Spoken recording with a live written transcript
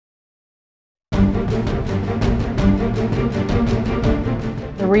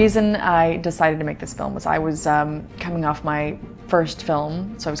reason I decided to make this film was I was coming off my first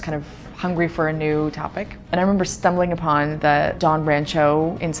film, so I was kind of hungry for a new topic. And I remember stumbling upon the Don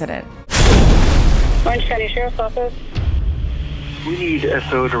Rancho incident. Orange County Sheriff's Office. We need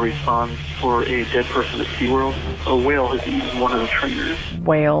SO to respond for a dead person at SeaWorld. A whale has eaten one of the trainers.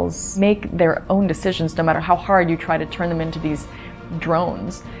 Whales make their own decisions no matter how hard you try to turn them into these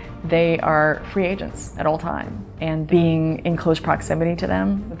drones. They are free agents at all time. And being in close proximity to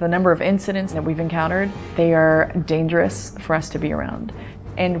them, the number of incidents that we've encountered, they are dangerous for us to be around.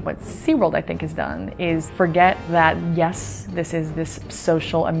 And what SeaWorld, I think, has done is forget that, yes, this is this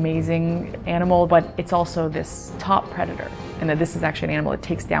social, amazing animal, but it's also this top predator, and that this is actually an animal that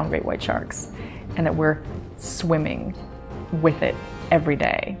takes down great white sharks, and that we're swimming with it every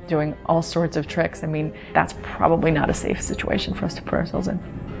day, doing all sorts of tricks. I mean, that's probably not a safe situation for us to put ourselves in.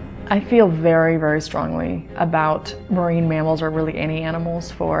 I feel very, very strongly about marine mammals, or really any animals,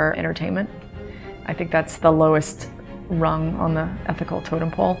 for entertainment. I think that's the lowest rung on the ethical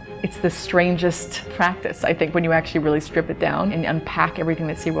totem pole. It's the strangest practice, I think, when you actually really strip it down and unpack everything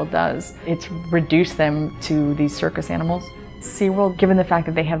that SeaWorld does. It's reduced them to these circus animals. SeaWorld, given the fact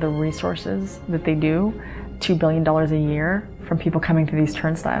that they have the resources that they do, $2 billion a year from people coming through these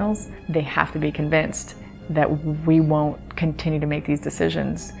turnstiles, they have to be convinced that we won't continue to make these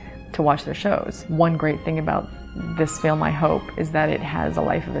decisions to watch their shows. One great thing about this film, I hope, is that it has a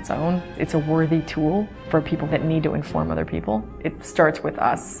life of its own. It's a worthy tool for people that need to inform other people. It starts with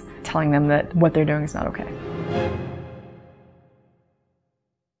us telling them that what they're doing is not okay.